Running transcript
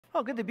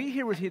Oh, good to be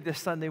here with you this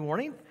Sunday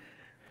morning.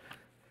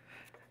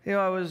 You know,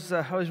 I was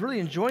really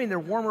enjoying the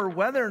warmer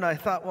weather, and I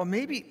thought, well,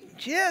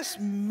 just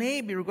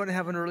maybe, we're going to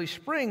have an early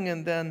spring,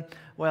 and then,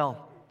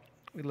 well,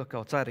 we look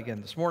outside again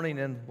this morning,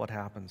 and what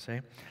happens, eh?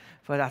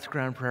 But that's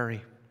Grande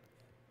Prairie.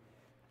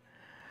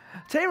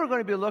 Today we're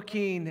going to be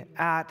looking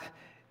at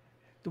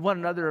one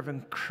another of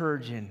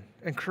encouraging,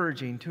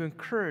 to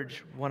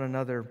encourage one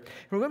another. And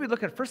we're going to be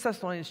looking at 1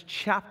 Thessalonians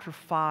chapter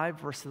 5,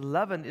 verse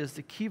 11 is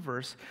the key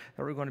verse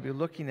that we're going to be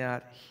looking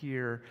at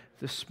here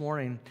this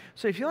morning.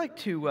 So if you like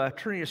to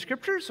turn your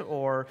scriptures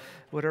or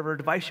whatever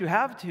device you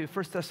have to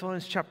 1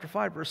 Thessalonians chapter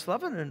 5, verse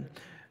 11, and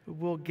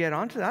we'll get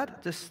onto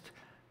that just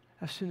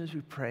as soon as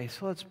we pray.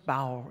 So let's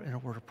bow in a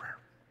word of prayer.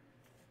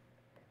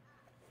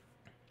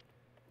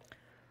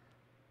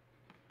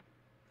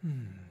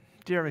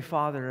 Dear Heavenly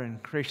Father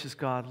and gracious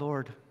God,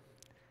 Lord,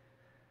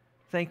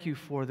 thank you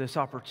for this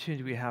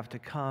opportunity we have to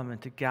come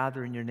and to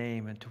gather in your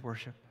name and to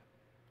worship.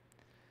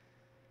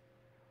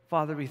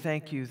 Father, we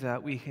thank you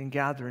that we can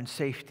gather in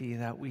safety,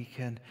 that we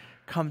can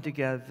come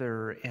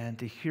together and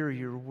to hear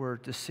your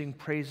word, to sing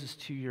praises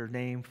to your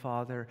name,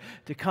 Father,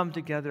 to come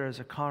together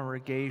as a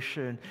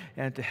congregation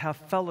and to have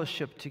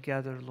fellowship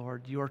together,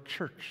 Lord, your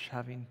church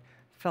having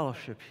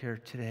fellowship here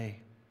today.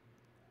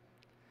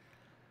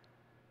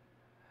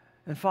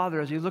 And Father,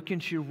 as we look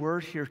into your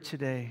word here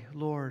today,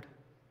 Lord,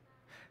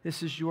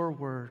 this is your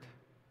word.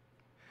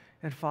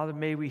 And Father,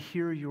 may we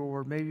hear your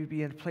word. May we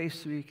be in a place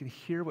so we can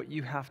hear what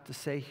you have to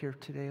say here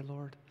today,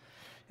 Lord.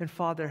 And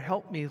Father,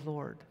 help me,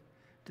 Lord,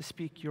 to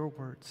speak your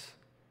words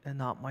and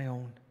not my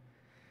own.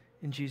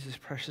 In Jesus'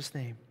 precious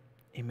name,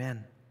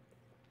 amen.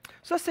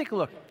 So let's take a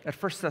look at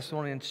 1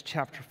 Thessalonians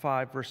chapter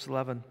 5, verse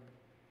 11.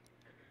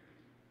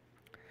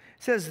 It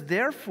says,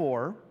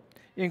 therefore,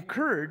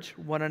 encourage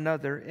one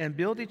another and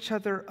build each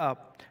other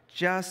up,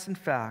 just in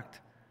fact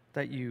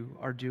that you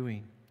are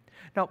doing.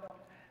 Now,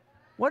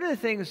 one of the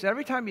things,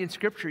 every time in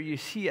Scripture you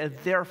see a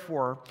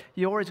therefore,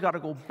 you always got to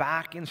go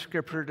back in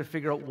Scripture to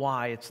figure out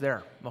why it's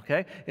there,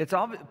 okay? It's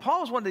obvious.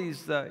 Paul's one of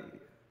these, I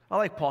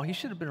like Paul. He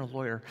should have been a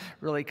lawyer,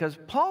 really, because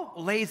Paul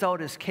lays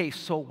out his case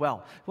so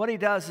well. What he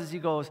does is he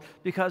goes,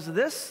 because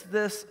this,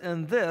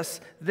 and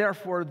this,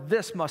 therefore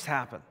this must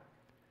happen,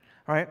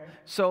 all right?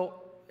 So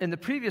in the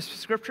previous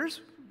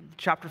Scriptures,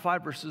 chapter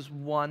 5, verses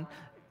 1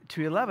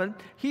 to 11,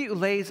 he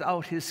lays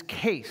out his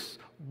case,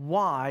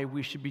 why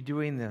we should be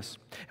doing this.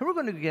 And we're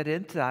going to get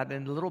into that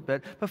in a little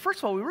bit. But first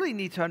of all, we really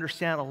need to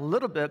understand a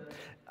little bit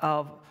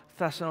of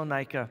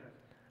Thessalonica,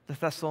 the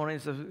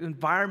Thessalonians, the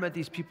environment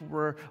these people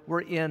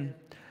were in.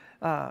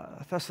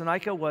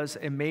 Thessalonica was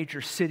a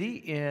major city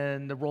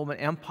in the Roman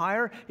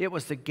Empire. It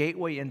was the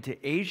gateway into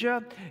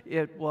Asia.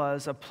 It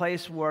was a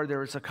place where there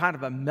was a kind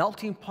of a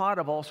melting pot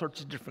of all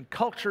sorts of different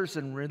cultures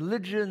and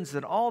religions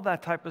and all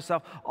that type of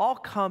stuff, all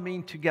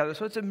coming together.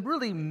 So it's a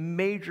really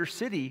major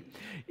city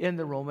in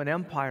the Roman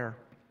Empire.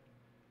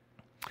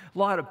 A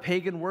lot of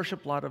pagan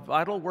worship, a lot of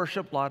idol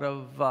worship, a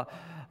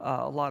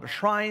lot of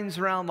shrines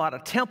around, a lot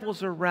of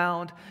temples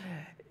around.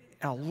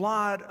 A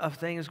lot of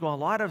things going, a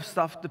lot of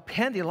stuff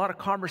a lot of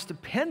commerce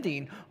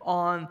depending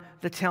on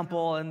the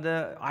temple and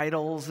the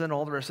idols and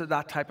all the rest of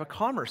that type of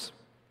commerce.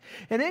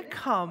 And then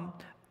come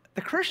the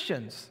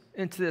Christians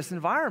into this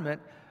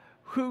environment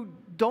who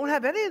don't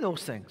have any of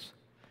those things.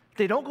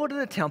 They don't go to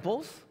the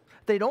temples.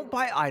 They don't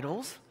buy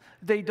idols.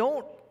 They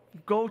don't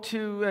go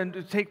to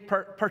and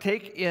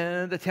partake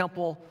in the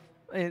temple,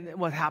 in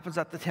what happens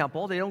at the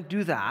temple. They don't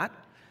do that.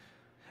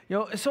 You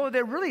know, so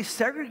they're really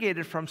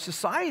segregated from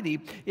society.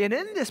 And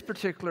in this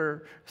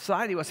particular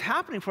society, what's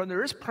happening for them,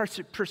 there is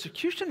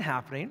persecution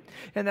happening.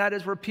 And that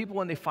is where people,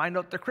 when they find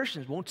out they're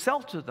Christians, won't sell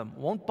to them,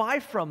 won't buy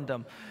from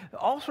them.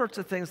 All sorts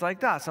of things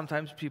like that.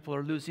 Sometimes people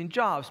are losing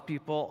jobs.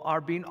 People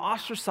are being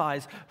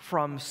ostracized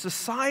from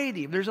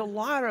society. There's a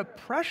lot of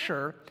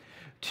pressure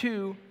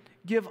to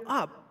give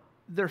up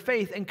their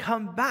faith and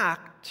come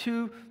back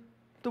to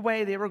the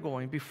way they were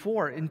going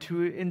before and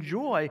to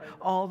enjoy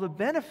all the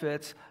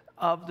benefits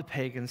of the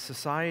pagan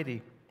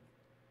society.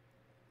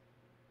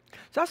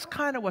 So that's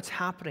kind of what's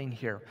happening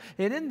here.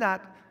 And in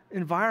that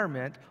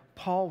environment,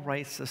 Paul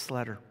writes this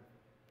letter.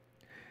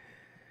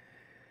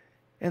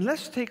 And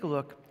let's take a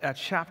look at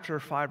chapter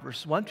 5,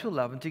 verses 1 to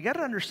 11 to get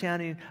an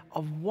understanding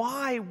of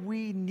why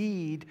we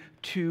need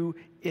to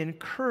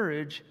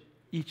encourage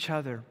each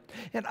other.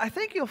 And I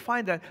think you'll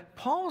find that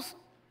Paul's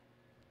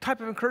type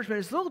of encouragement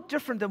is a little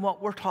different than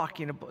what we're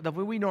talking about, than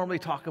when we normally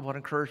talk about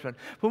encouragement.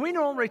 When we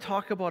normally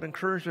talk about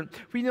encouragement,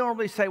 we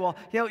normally say, well,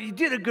 you know, you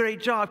did a great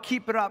job,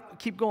 keep it up,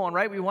 keep going,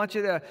 right? We want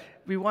you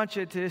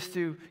to just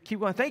to keep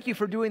going. Thank you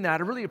for doing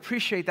that. I really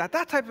appreciate that.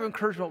 That type of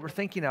encouragement we're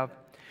thinking of.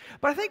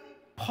 But I think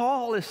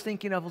Paul is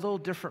thinking of a little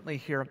differently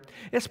here.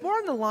 It's more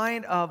in the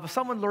line of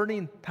someone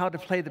learning how to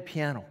play the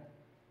piano.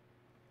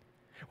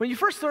 When you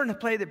first learn to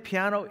play the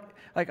piano,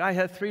 like I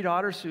had 3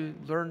 daughters who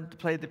learned to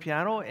play the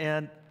piano,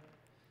 and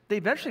they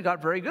eventually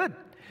got very good.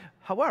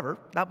 However,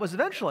 that was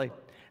eventually.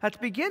 At the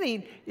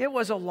beginning, it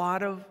was a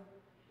lot of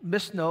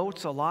miss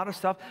notes, a lot of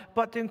stuff,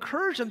 but to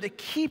encourage them to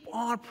keep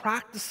on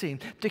practicing,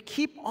 to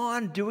keep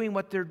on doing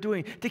what they're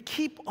doing, to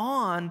keep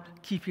on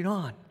keeping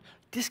on.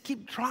 Just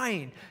keep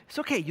trying. It's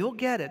okay, you'll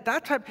get it.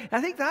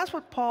 I think that's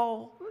what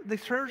the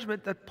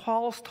encouragement that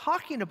Paul's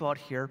talking about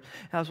here,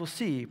 as we'll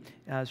see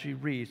as we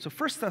read. So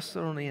 1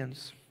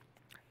 Thessalonians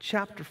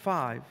chapter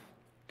 5,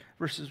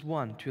 verses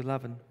 1 to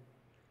 11.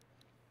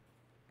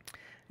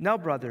 Now,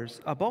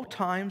 brothers, about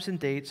times and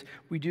dates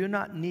we do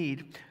not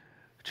need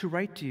to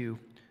write to you,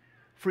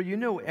 for you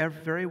know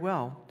very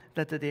well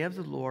that the day of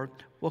the Lord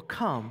will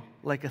come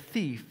like a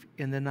thief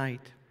in the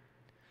night.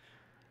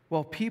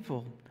 While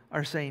people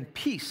are saying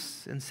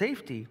peace and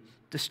safety,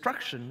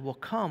 destruction will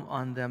come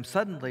on them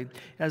suddenly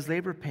as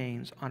labor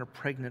pains on a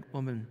pregnant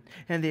woman,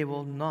 and they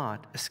will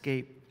not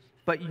escape.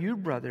 But you,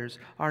 brothers,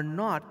 are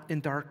not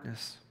in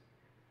darkness,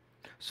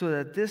 so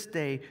that this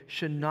day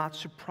should not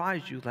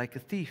surprise you like a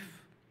thief.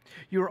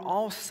 You are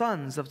all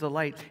sons of the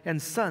light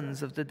and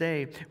sons of the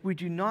day. We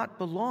do not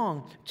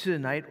belong to the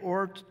night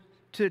or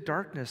to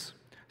darkness.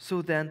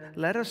 So then,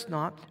 let us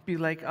not be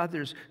like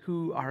others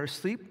who are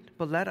asleep,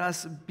 but let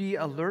us be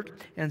alert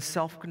and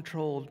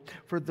self-controlled.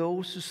 For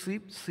those who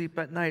sleep, sleep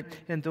at night,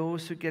 and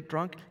those who get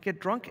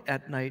drunk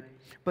at night.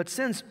 But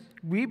since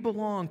we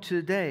belong to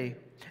the day,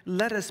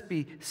 let us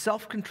be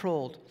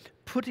self-controlled,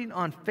 putting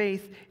on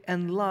faith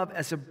and love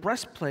as a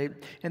breastplate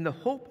and the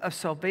hope of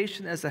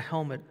salvation as a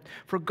helmet.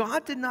 For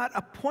God did not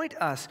appoint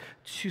us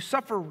to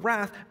suffer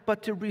wrath,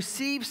 but to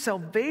receive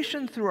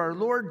salvation through our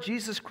Lord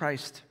Jesus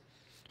Christ.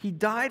 He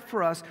died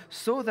for us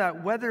so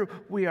that whether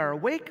we are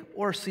awake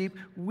or asleep,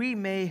 we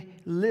may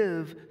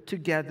live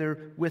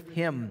together with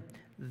him.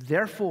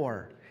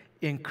 Therefore,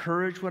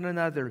 encourage one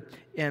another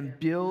and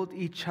build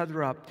each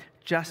other up,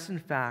 just in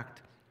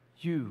fact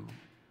you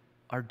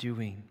are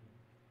doing.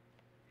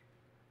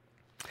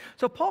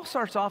 So Paul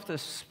starts off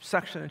this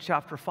section in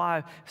chapter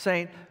 5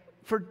 saying,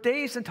 for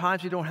days and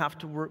times we don't have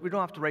to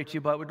write to you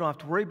about it, we don't have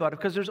to worry about it,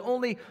 because there's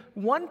only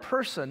one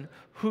person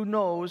who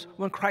knows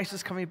when Christ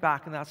is coming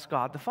back, and that's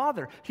God the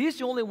Father. He's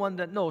the only one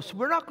that knows. So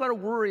we're not going to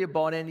worry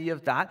about any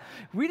of that.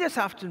 We just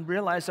have to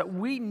realize that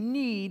we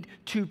need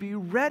to be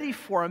ready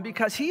for him,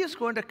 because he is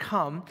going to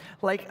come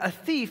like a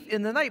thief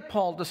in the night,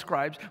 Paul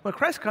describes. When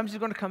Christ comes, he's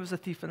going to come as a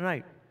thief in the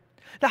night.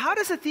 Now, how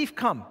does a thief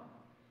come?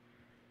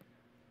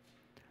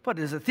 What,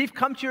 does a thief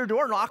come to your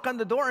door, knock on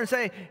the door, and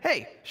say,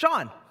 hey,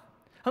 Sean,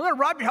 I'm going to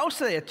rob your house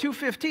today at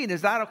 2:15.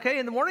 Is that okay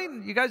in the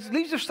morning? You guys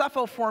leave your stuff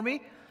out for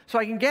me so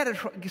I can get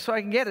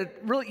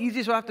it really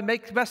easy, so I have to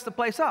mess the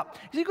place up.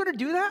 Is he going to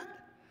do that?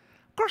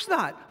 Of course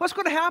not. What's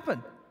going to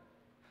happen?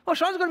 Well,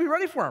 Sean's going to be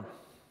ready for him.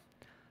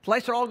 The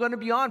lights are all going to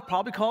be on,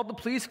 probably call the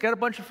police, get a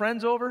bunch of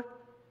friends over.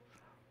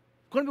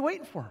 Going to be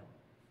waiting for him.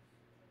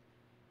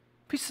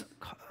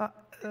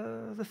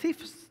 The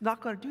thief is not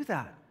going to do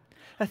that.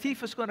 A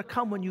thief is going to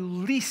come when you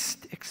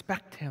least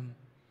expect him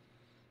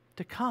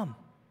to come.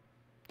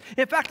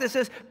 In fact,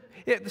 the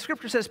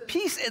scripture says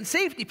peace and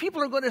safety.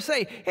 People are going to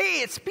say,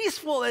 hey, it's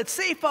peaceful, it's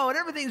safe out,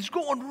 everything's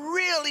going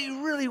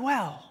really, really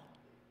well.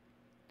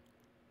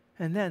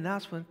 And then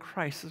that's when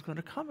Christ is going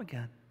to come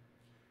again.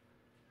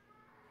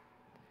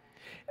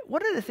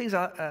 One of the things,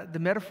 the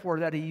metaphor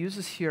that he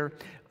uses here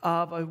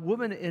of a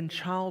woman in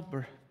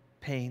childbirth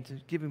pains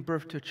and giving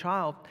birth to a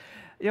child,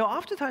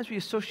 oftentimes we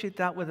associate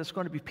that with it's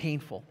going to be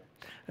painful.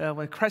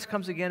 When Christ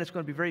comes again, it's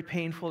going to be very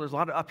painful. There's a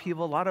lot of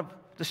upheaval, a lot of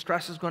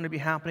distress is going to be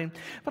happening.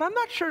 But I'm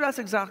not sure that's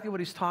exactly what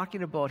he's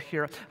talking about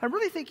here. I'm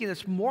really thinking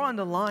it's more on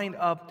the line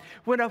of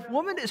when a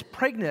woman is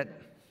pregnant,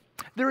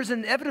 there is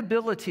an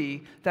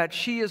inevitability that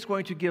she is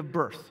going to give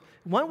birth.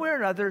 One way or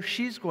another,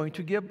 she's going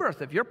to give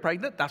birth. If you're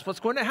pregnant, that's what's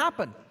going to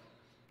happen.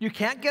 You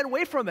can't get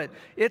away from it.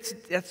 It's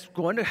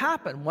going to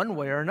happen one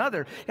way or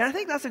another. And I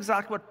think that's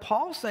exactly what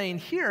Paul's saying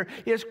here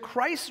is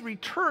Christ's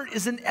return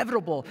is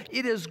inevitable.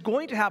 It is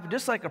going to happen.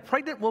 Just like a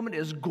pregnant woman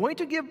is going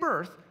to give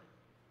birth,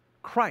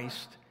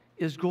 Christ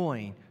is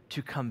going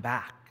to come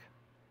back.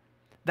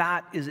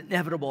 That is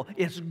inevitable.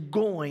 It's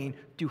going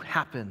to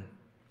happen.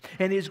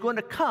 And it's going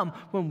to come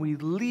when we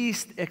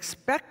least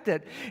expect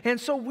it. And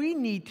so we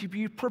need to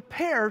be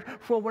prepared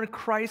for when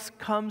Christ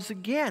comes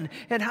again.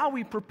 And how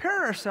we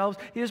prepare ourselves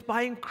is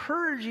by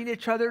encouraging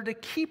each other to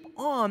keep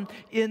on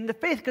in the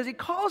faith. Because he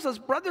calls us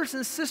brothers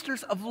and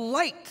sisters of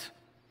light.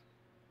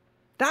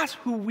 That's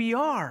who we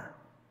are.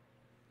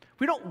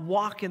 We don't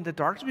walk in the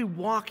darkness. We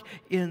walk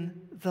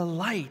in the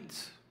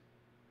light.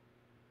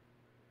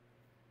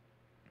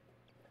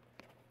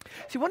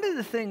 See, one of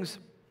the things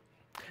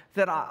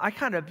that I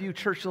kind of view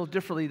church a little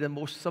differently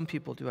than some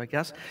people do, I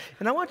guess.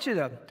 And I want you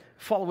to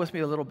follow with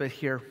me a little bit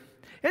here.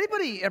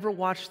 Anybody ever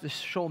watched the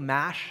show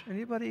MASH?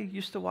 Anybody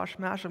used to watch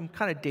MASH? I'm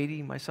kind of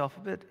dating myself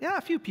a bit. Yeah,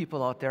 a few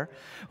people out there.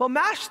 Well,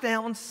 MASH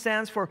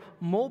stands for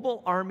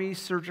Mobile Army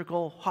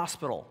Surgical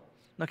Hospital.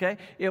 Okay?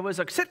 It was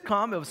a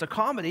sitcom. It was a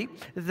comedy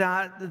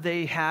that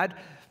they had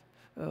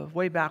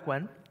way back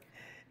when.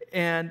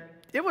 And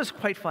it was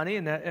quite funny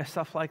and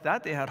stuff like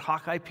that. They had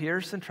Hawkeye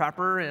Pierce and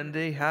Trapper, and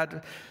they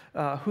had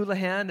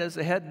Houlihan as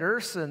the head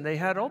nurse, and they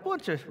had a whole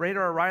bunch of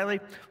Radar O'Reilly,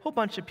 a whole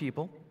bunch of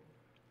people.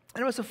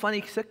 And it was a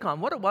funny sitcom.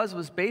 What it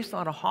was based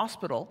on a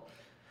hospital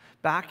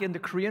back in the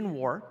Korean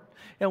War.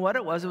 And what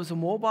it was a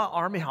mobile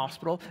army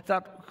hospital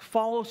that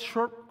followed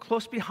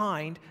close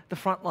behind the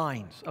front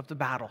lines of the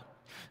battle.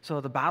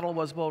 So the battle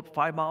was about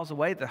 5 miles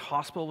away. The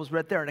hospital was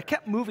right there. And it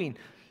kept moving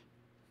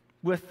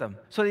with them.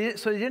 So they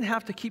didn't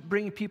have to keep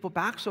bringing people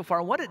back so far.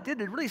 And what it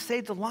did, it really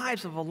saved the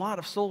lives of a lot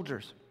of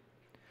soldiers.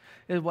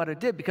 Is what it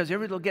did, because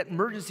everybody will get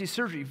emergency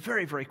surgery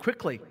very, very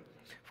quickly.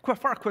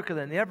 Far quicker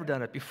than they ever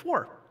done it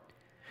before.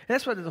 And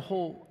that's what the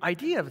whole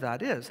idea of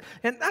that is.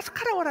 And that's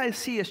kind of what I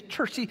see as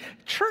church. See,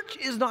 church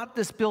is not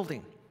this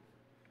building.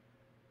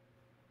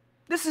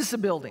 This is the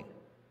building.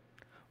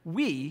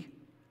 We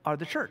are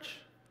the church,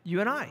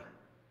 you and I.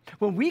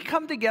 When we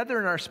come together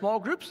in our small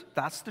groups,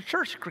 that's the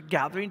church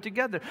gathering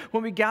together.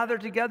 When we gather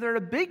together in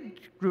a big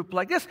group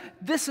like this,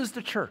 this is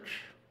the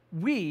church.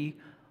 We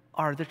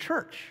are the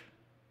church.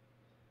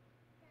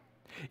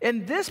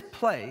 And this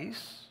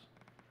place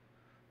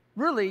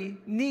really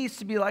needs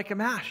to be like a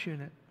MASH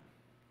unit,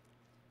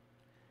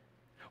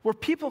 where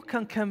people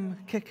can come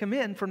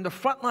in from the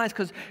front lines,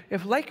 because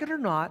if like it or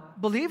not,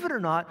 believe it or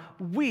not,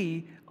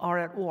 we are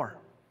at war.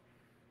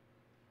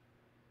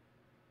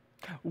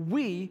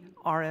 We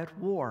are at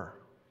war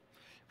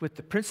with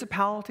the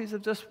principalities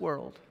of this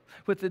world,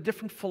 with the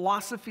different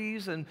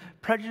philosophies and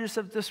prejudice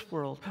of this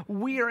world.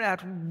 We are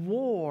at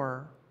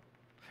war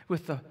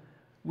with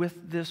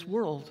this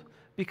world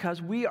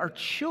because we are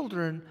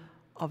children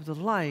of the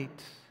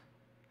light.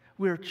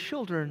 We are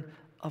children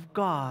of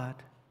God.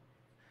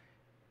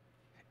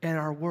 And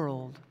our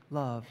world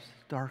loves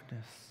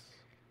darkness.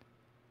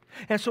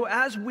 And so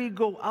as we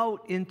go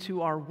out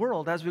into our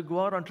world, as we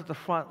go out onto the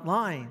front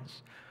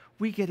lines,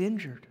 we get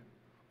injured.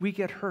 We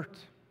get hurt.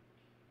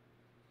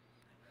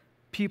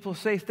 People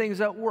say things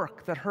at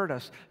work that hurt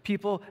us.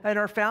 People in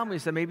our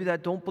families that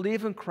don't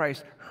believe in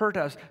Christ hurt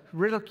us,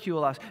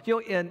 ridicule us. You know,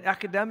 in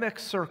academic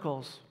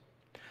circles,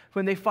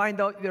 when they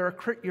find out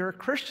you're a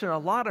Christian, a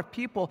lot of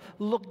people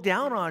look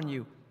down on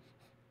you.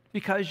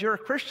 Because you're a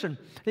Christian.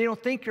 They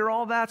don't think you're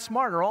all that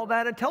smart or all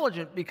that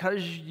intelligent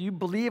because you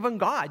believe in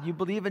God. You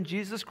believe in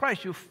Jesus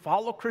Christ. You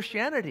follow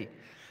Christianity.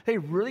 They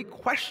really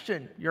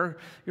question your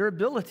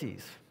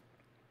abilities.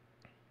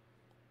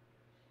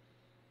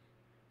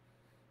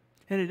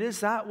 And it is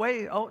that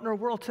way out in our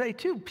world today,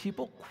 too.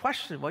 People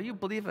question, well, you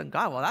believe in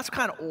God. Well, that's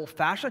kind of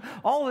old-fashioned.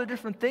 All the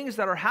different things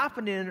that are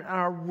happening in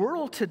our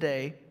world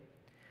today.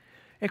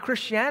 And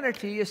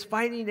Christianity is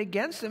fighting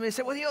against them. They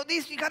say, well, you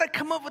got to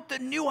come up with the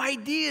new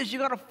ideas. You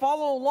got to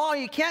follow along.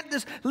 You can't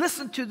just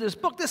listen to this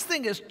book. This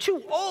thing is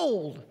too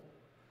old.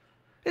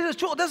 It is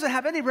too old. It doesn't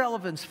have any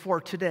relevance for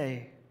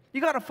today.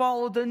 You got to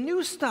follow the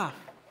new stuff.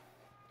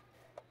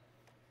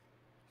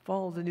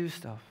 Follow the new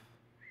stuff.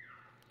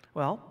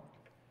 Well,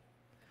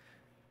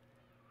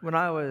 when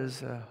I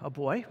was a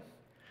boy,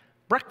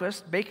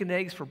 bacon and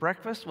eggs for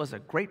breakfast was a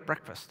great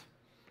breakfast.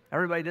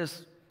 Everybody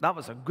does. That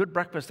was a good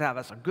breakfast to have.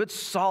 That's a good,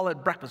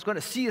 solid breakfast. Going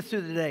to see you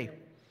through the day.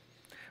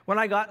 When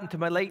I got into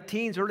my late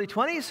teens, early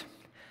 20s,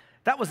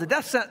 that was a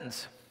death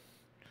sentence.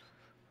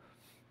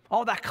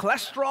 All that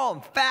cholesterol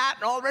and fat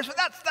and all the rest of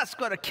it, that's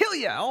going to kill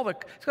you.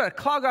 It's going to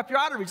clog up your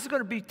arteries. It's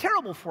going to be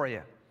terrible for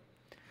you.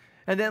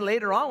 And then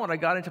later on, when I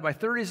got into my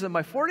 30s and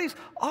my 40s,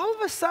 all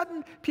of a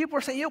sudden, people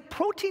were saying,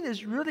 protein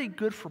is really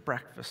good for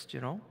breakfast,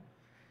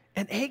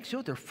 And eggs,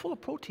 they're full of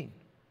protein.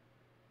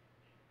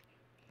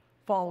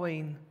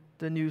 Following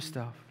the new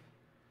stuff.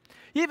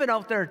 Even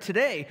out there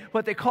today,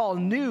 what they call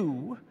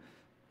new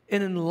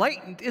and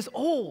enlightened is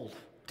old,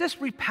 just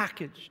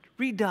repackaged,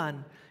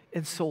 redone,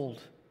 and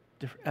sold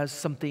as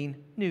something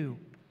new.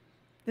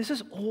 This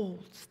is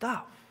old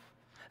stuff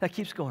that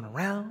keeps going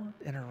around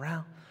and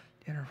around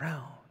and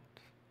around.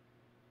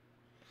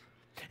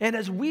 And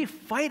as we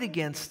fight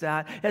against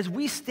that, as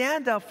we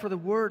stand up for the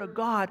Word of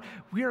God,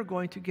 we are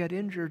going to get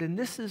injured. And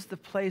this is the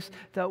place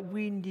that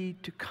we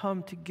need to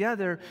come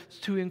together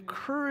to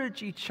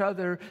encourage each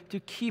other to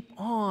keep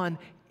on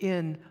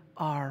in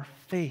our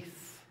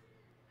faith,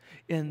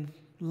 in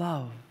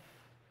love,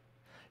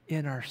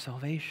 in our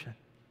salvation.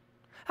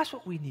 That's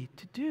what we need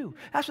to do.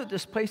 That's what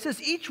this place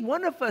is. Each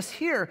one of us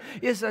here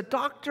is a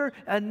doctor,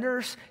 a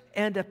nurse,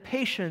 and a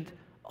patient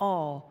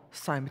all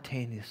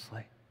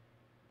simultaneously.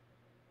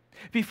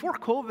 Before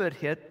COVID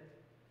hit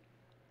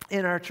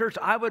in our church,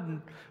 I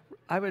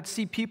would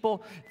see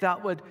people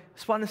that would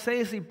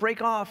spontaneously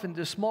break off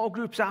into small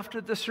groups after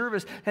the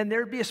service, and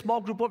there'd be a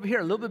small group over here,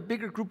 a little bit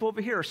bigger group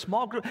over here, a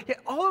small group,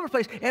 all over the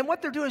place. And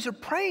what they're doing is they're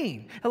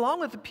praying.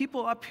 Along with the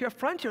people up here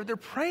front here, they're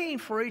praying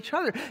for each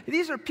other.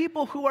 These are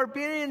people who are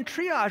being in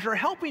triage or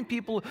helping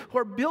people, who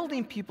are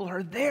building people, who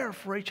are there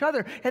for each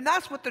other. And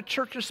that's what the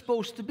church is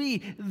supposed to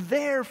be,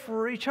 there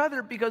for each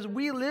other, because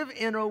we live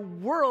in a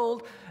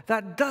world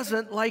that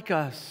doesn't like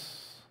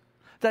us,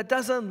 that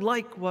doesn't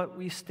like what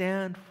we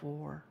stand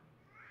for.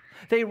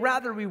 They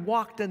rather we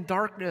walked in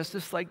darkness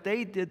just like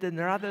they did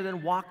rather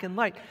than walk in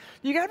light.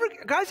 You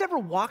guys ever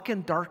walk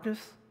in darkness?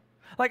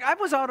 Like I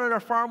was out on our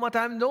farm one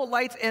time, no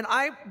lights, and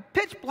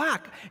pitch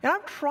black, and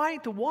I'm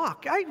trying to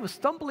walk. I was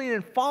stumbling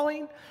and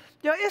falling.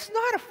 It's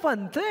not a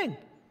fun thing.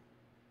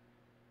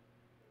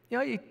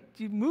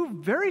 you move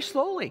very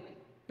slowly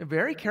and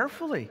very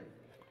carefully.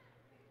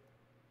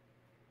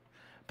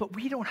 But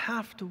we don't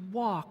have to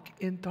walk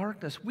in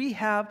darkness. We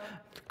have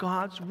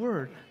God's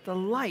word, the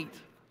light.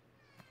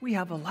 We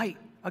have a light,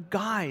 a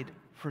guide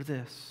for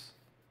this.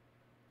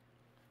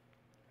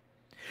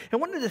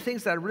 And one of the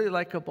things that I really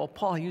like about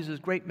Paul, he uses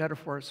great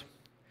metaphors.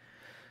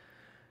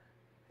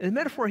 And the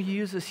metaphor he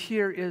uses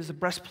here is a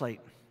breastplate.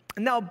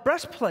 And now, a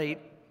breastplate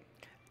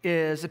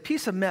is a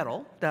piece of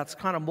metal that's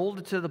kind of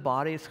molded to the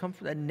body. It's come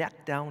from the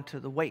neck down to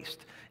the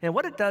waist. And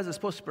what it does is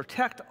supposed to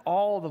protect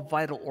all the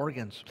vital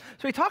organs.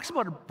 So he talks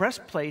about a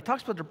breastplate. He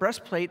talks about the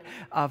breastplate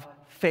of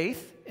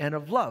faith and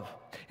of love.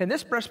 And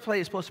this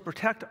breastplate is supposed to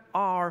protect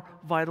our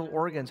vital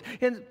organs.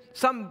 In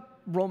some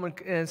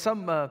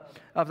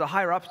of the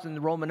higher-ups in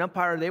the Roman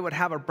Empire, they would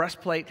have a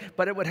breastplate,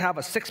 but it would have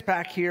a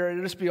six-pack here. It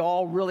would just be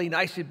all really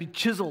nice. It'd be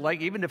chiseled,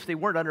 like even if they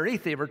weren't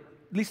underneath, they were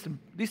at least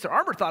their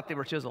armor thought they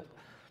were chiseled.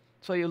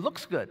 So it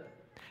looks good.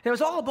 And it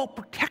was all about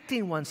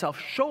protecting oneself,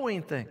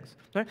 showing things.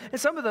 Right? And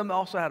some of them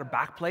also had a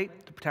backplate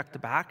to protect the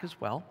back as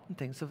well, and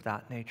things of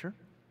that nature.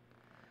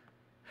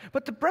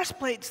 But the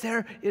breastplate's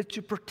there is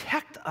to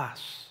protect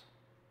us.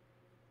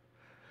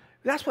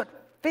 That's what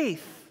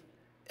faith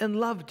and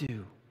love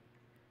do.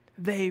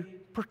 They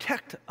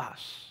protect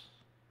us.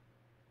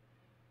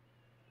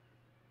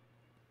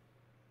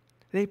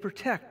 They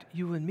protect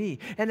you and me.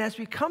 And as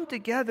we come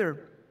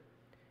together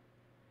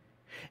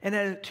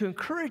and to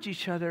encourage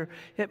each other,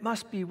 it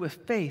must be with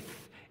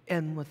faith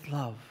and with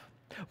love.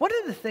 One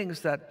of the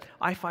things that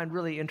I find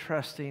really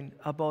interesting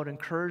about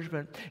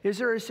encouragement is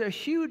there is a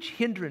huge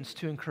hindrance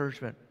to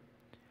encouragement.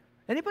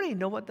 Anybody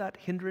know what that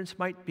hindrance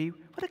might be?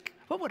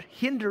 What would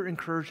hinder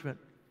encouragement?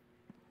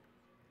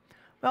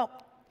 Well,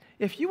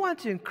 if you want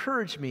to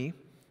encourage me,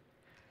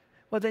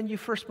 well, then you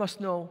first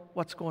must know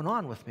what's going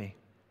on with me.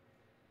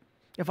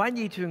 If I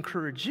need to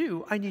encourage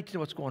you, I need to know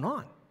what's going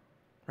on,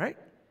 right?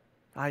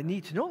 I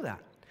need to know that.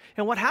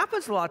 And what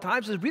happens a lot of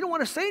times is we don't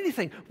want to say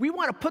anything. We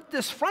want to put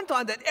this front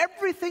on that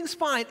everything's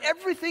fine,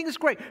 everything's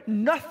great,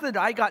 nothing,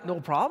 I got no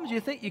problems. You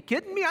think, you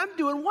kidding me? I'm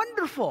doing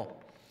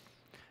wonderful.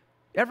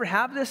 Ever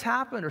have this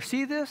happen or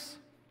see this?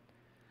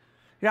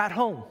 You're at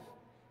home.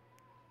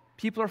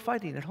 People are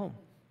fighting at home.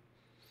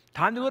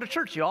 Time to go to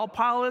church. You all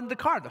pile in the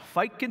car. The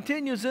fight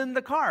continues in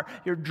the car.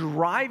 You're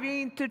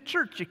driving to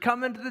church. You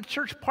come into the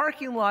church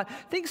parking lot.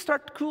 Things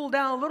start to cool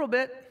down a little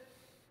bit.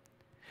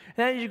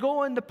 And as you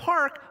go in the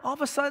park, all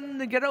of a sudden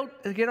they get out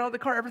of the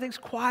car. Everything's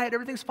quiet.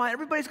 Everything's fine.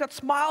 Everybody's got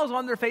smiles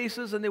on their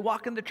faces, and they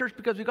walk into church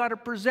because we got to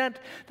present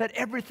that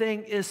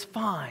everything is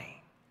fine.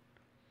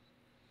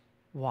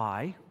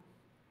 Why?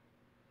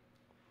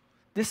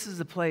 This is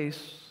a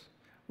place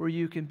where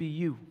you can be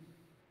you.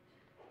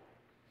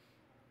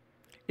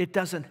 It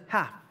doesn't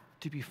have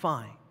to be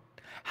fine.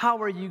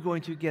 How are you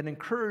going to get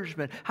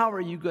encouragement? How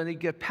are you going to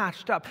get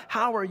patched up?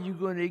 How are you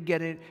going to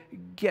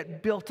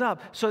get built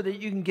up so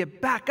that you can get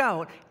back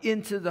out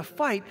into the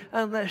fight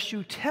unless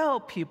you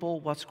tell people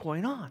what's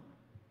going on?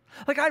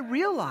 Like, I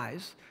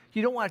realize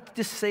you don't want to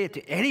just say it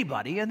to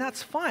anybody, and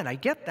that's fine. I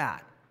get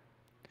that.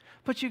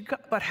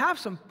 But have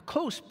some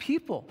close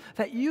people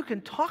that you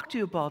can talk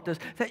to about this,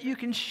 that you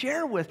can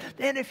share with.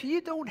 And if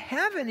you don't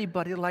have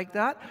anybody like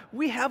that,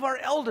 we have our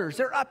elders.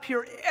 They're up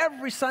here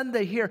every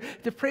Sunday here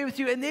to pray with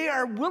you, and they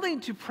are willing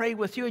to pray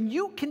with you, and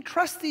you can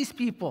trust these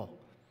people.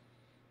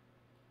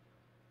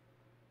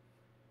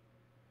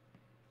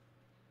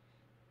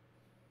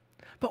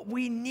 But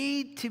we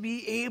need to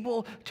be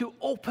able to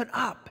open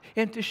up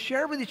and to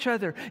share with each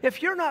other.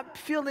 If you're not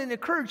feeling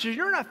encouraged, if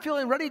you're not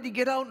feeling ready to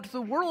get out into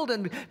the world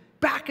and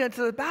back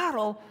into the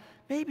battle,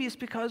 maybe it's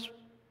because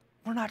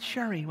we're not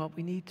sharing what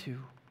we need to.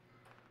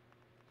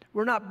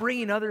 We're not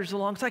bringing others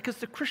alongside, because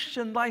the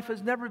Christian life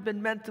has never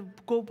been meant to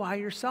go by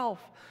yourself.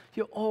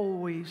 You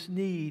always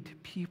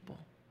need people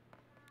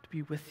to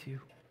be with you.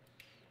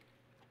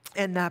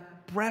 And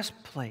that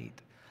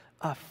breastplate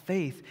of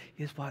faith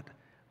is what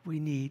we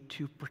need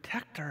to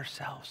protect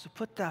ourselves, to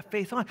put that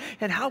faith on.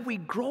 And how we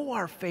grow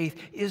our faith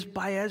is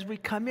by as we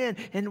come in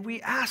and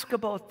we ask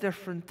about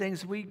different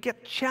things, we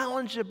get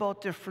challenged about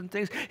different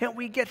things, and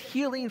we get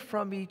healing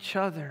from each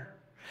other.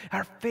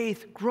 Our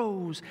faith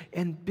grows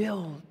and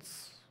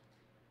builds.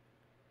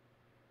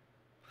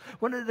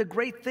 One of the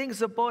great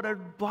things about a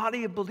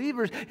body of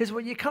believers is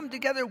when you come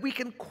together, we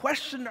can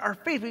question our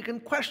faith. We can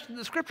question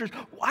the scriptures.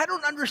 I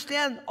don't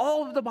understand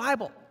all of the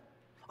Bible.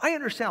 I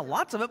understand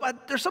lots of it,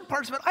 but there's some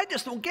parts of it I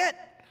just don't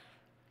get.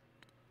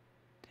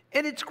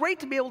 And it's great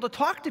to be able to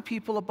talk to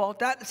people about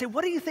that and say,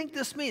 what do you think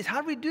this means? How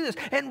do we do this?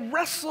 And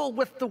wrestle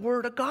with the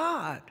Word of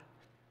God.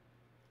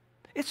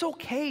 It's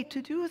okay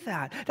to do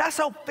that. That's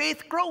how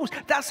faith grows.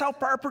 That's how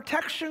our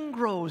protection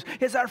grows.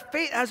 As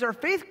our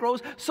faith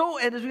grows, so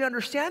and as the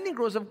understanding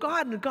grows of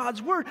God and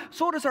God's Word,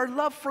 so does our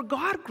love for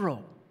God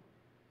grow.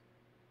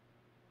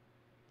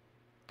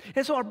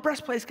 And so our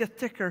breastplate gets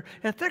thicker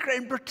and thicker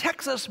and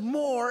protects us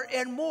more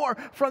and more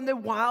from the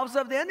wiles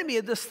of the enemy,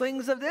 of the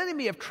slings of the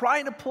enemy, of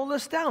trying to pull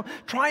us down,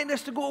 trying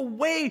us to go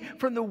away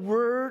from the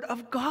Word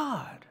of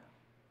God.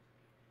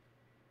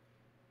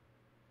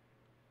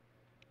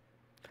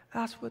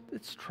 That's what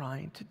it's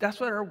trying to, that's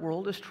what our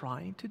world is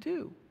trying to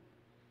do.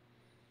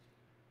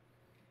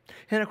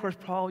 And of course,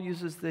 Paul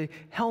uses the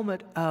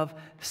helmet of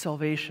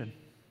salvation.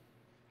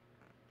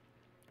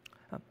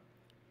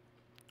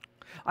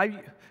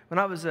 When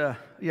I was a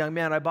young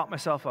man, I bought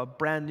myself a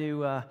brand new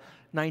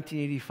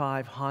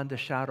 1985 Honda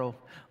Shadow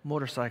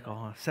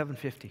motorcycle,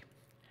 750.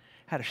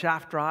 Had a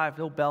shaft drive,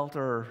 no belt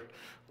or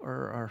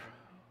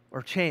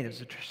chain. It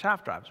was a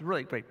shaft drive. It was a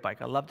really great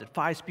bike. I loved it.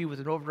 5-speed with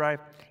an overdrive.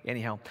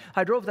 Anyhow,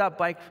 I drove that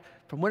bike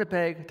from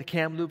Winnipeg to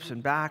Kamloops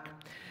and back.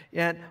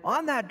 And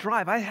on that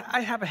drive, I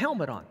have a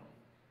helmet on.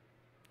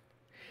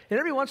 And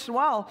every once in a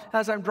while,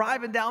 as I'm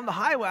driving down the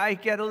highway, I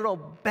get a little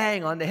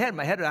bang on the head.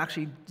 My head would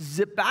actually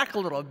zip back a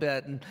little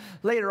bit. And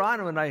later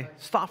on, when I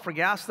stop for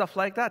gas, stuff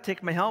like that,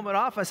 take my helmet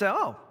off, I say,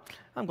 oh,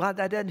 I'm glad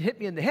that didn't hit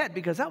me in the head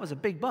because that was a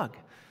big bug.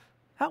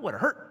 That would have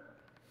hurt.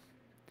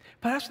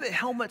 But that's what the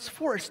helmet's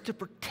for. It's to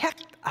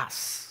protect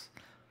us.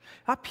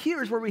 Up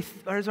here is where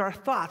is our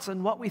thoughts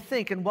and what we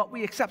think and what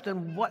we accept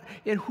and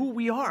who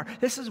we are.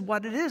 This is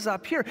what it is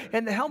up here.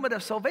 And the helmet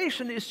of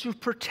salvation is to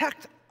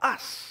protect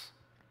us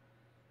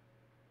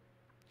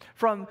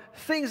from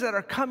things that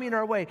are coming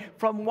our way,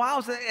 from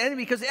wiles of the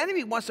enemy, because the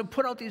enemy wants to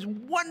put out these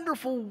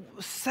wonderful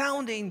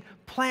sounding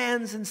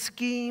plans and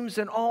schemes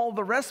and all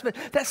the rest of it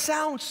that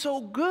sounds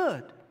so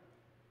good,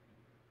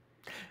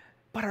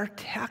 but are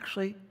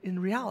actually, in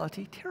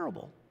reality,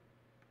 terrible.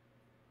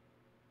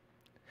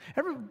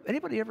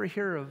 Anybody ever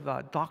hear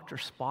of Dr.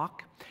 Spock?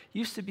 He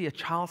used to be a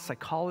child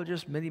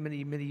psychologist many,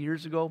 many, many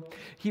years ago.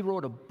 He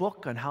wrote a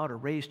book on how to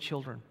raise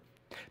children.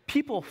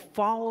 People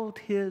followed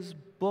his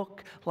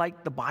book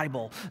like the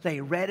Bible.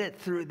 They read it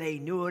through, they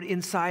knew it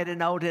inside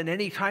and out, and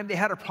anytime they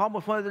had a problem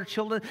with one of their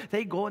children,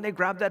 they'd go and they'd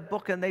grab that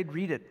book and they'd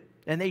read it,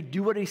 and they'd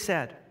do what he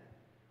said.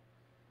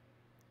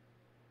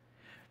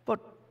 But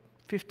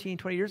 15,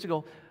 20 years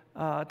ago,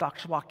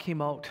 Dr. Spock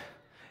came out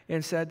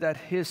and said that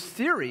his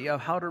theory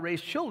of how to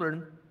raise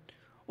children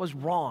was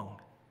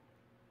wrong,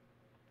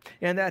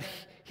 and that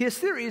his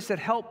theories had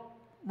helped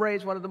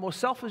raise one of the most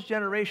selfish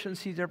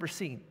generations he's ever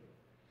seen.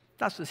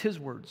 That's just his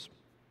words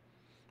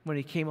when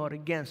he came out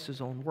against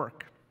his own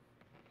work.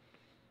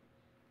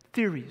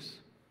 Theories.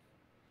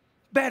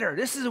 Better.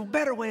 This is a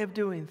better way of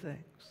doing things.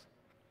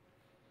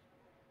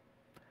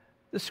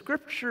 The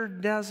Scripture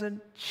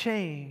doesn't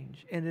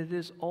change, and it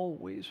is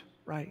always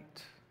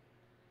right.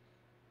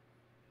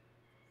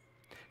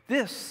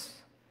 This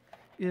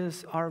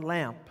is our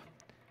lamp.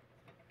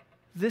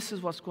 This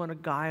is what's going to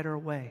guide our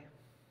way.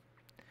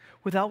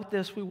 Without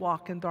this, we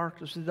walk in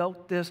darkness.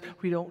 Without this,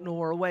 we don't know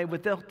our way.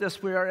 Without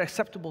this, we are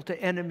acceptable to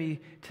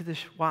the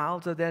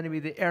wiles of the enemy,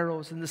 the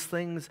arrows and the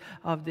slings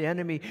of the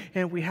enemy.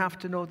 And we have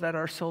to know that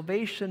our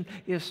salvation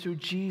is through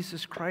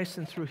Jesus Christ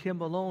and through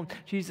Him alone.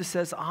 Jesus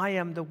says, I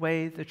am the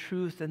way, the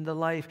truth, and the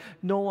life.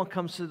 No one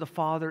comes to the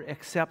Father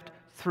except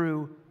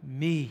through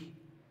me.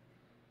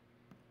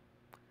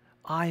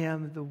 I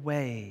am the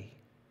way,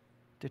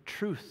 the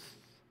truth,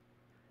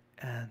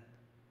 and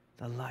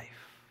the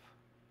life.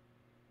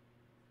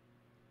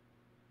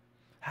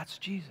 That's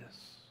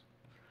Jesus.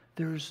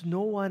 There is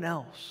no one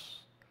else.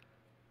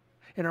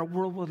 And our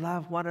world would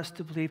want us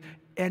to believe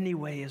any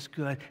way is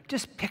good.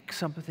 Just pick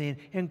something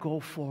and go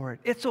for it.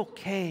 It's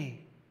okay.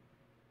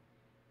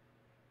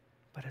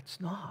 But it's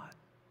not.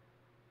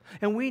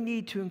 And we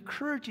need to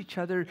encourage each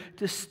other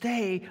to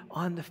stay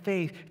on the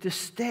faith, to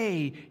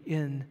stay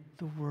in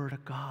the Word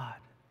of God.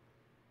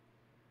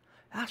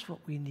 That's what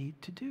we need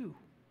to do.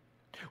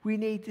 We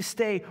need to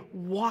stay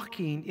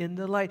walking in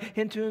the light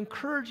and to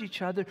encourage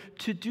each other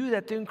to do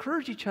that, to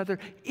encourage each other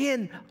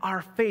in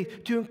our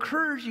faith, to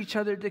encourage each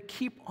other to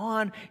keep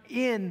on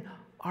in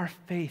our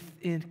faith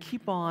and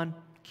keep on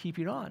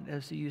keeping on,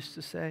 as he used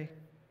to say.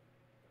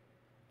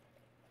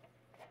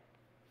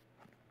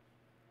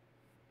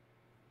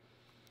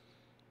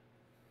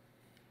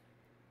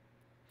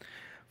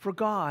 For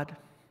God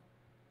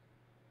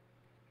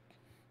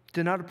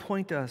did not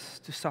appoint us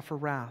to suffer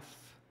wrath,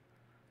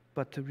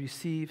 but to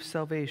receive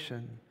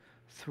salvation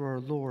through our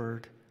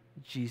Lord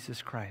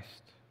Jesus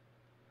Christ.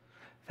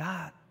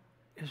 That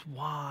is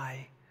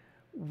why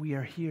we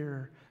are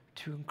here,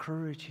 to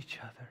encourage each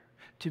other,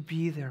 to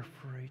be there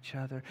for each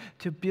other,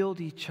 to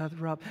build each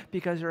other up,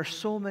 because there are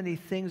so many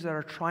things that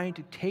are trying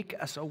to take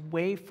us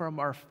away from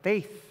our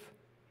faith.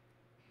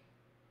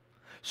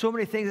 So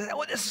many things that,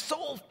 oh, this is so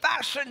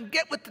old-fashioned,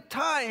 get with the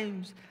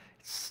times.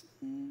 It's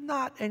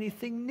not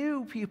anything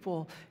new,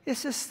 people.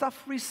 It's just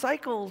stuff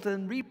recycled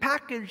and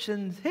repackaged,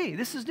 and hey,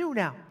 this is new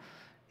now.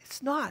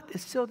 It's not.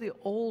 It's still the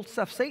old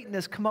stuff. Satan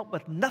has come up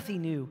with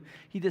nothing new.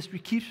 He just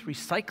keeps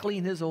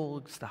recycling his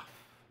old stuff.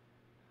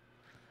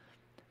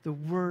 The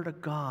Word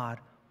of God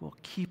will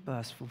keep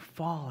us from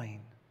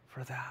falling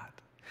for that.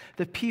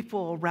 The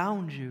people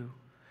around you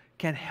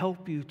can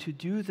help you to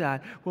do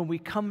that when we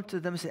come to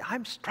them and say,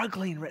 I'm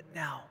struggling right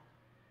now.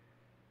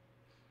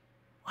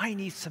 I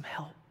need some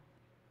help.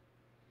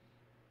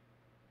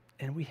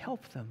 And we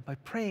help them by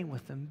praying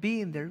with them,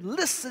 being there,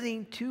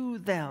 listening to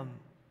them.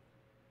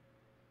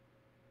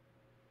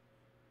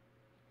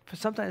 But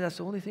sometimes that's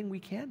the only thing we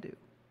can do,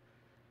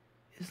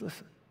 is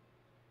listen.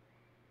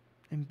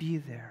 and be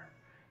there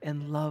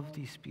and love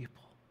these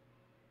people.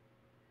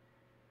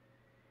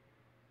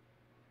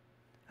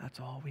 That's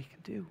all we can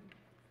do.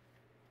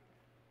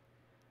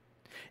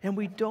 And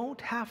we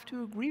don't have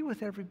to agree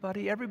with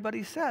everybody.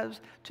 Everybody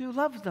says to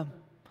love them.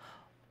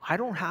 I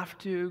don't have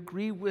to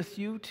agree with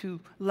you to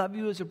love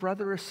you as a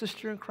brother or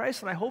sister in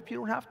Christ, and I hope you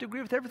don't have to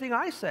agree with everything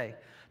I say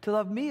to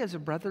love me as a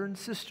brother and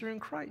sister in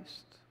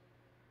Christ.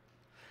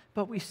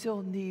 But we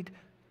still need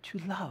to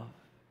love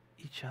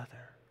each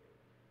other.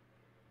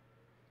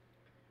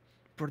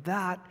 For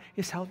that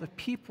is how the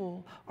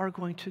people are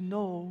going to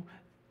know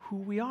who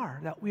we are,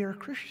 that we are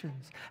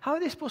Christians. How are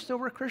they supposed to know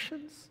we're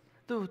Christians?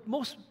 The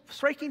most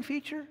striking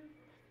feature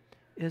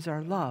is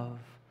our love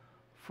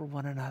for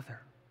one another.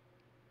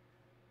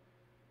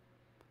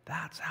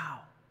 That's how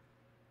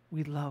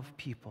we love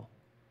people.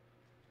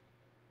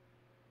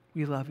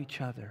 We love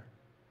each other.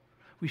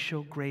 We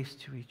show grace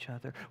to each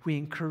other. We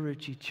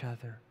encourage each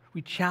other.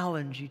 We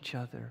challenge each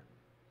other.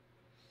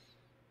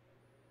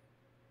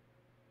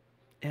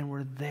 And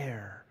we're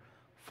there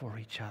for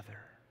each other.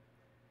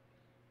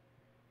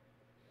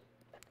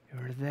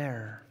 We're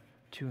there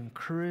to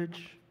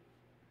encourage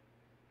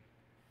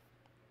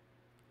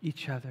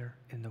each other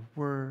in the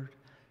Word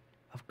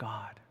of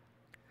God.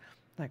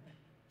 Like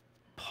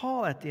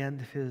Paul at the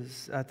end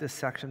of this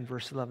section,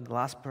 verse 11, the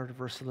last part of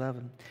verse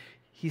 11,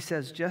 he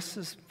says, just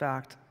as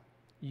fact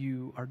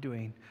you are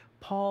doing.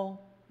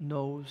 Paul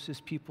knows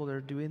his people that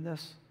are doing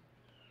this.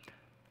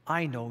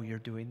 I know you're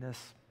doing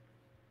this.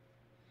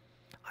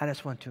 I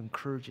just want to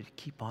encourage you to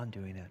keep on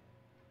doing it.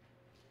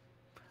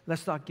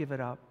 Let's not give it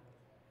up.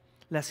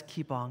 Let's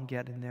keep on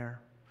getting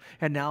there.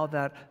 And now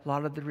that a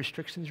lot of the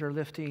restrictions are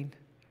lifting,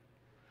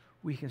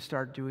 we can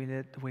start doing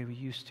it the way we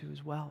used to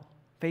as well.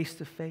 Face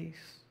to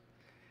face.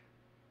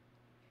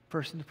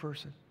 Person to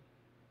person.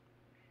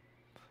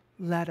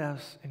 Let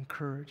us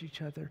encourage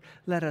each other.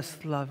 Let us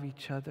love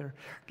each other.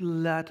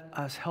 Let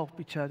us help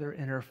each other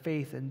in our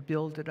faith and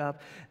build it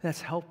up.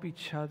 Let's help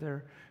each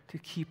other to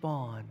keep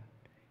on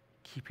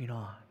keeping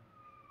on.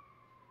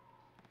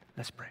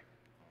 Let's pray.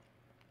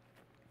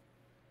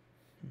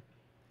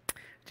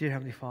 Dear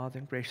Heavenly Father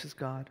and gracious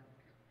God,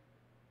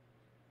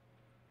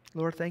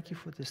 Lord, thank you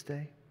for this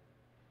day.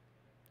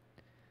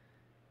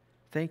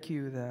 Thank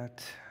you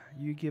that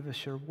you give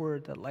us your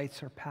word that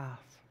lights our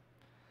path.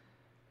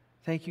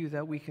 Thank you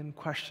that we can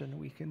question,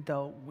 we can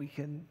doubt, we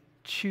can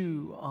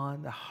chew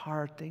on the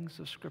hard things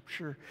of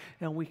Scripture,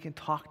 and we can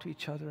talk to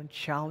each other and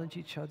challenge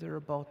each other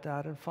about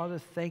that. And Father,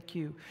 thank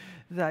you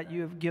that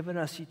you have given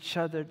us each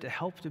other to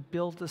help to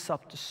build us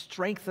up, to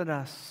strengthen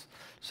us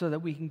so that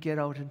we can get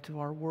out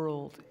into our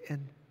world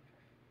and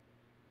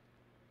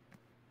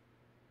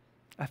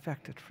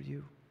affect it for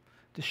you,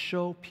 to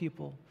show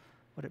people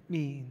what it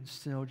means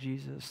to know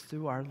Jesus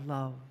through our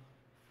love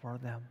for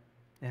them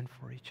and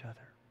for each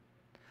other.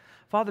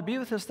 Father, be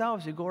with us now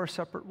as we go our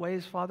separate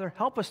ways, Father.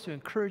 Help us to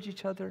encourage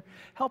each other.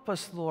 Help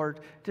us, Lord,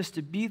 just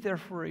to be there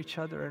for each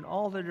other in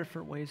all the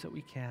different ways that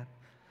we can.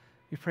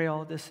 We pray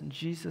all of this in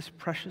Jesus'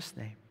 precious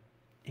name.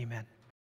 Amen.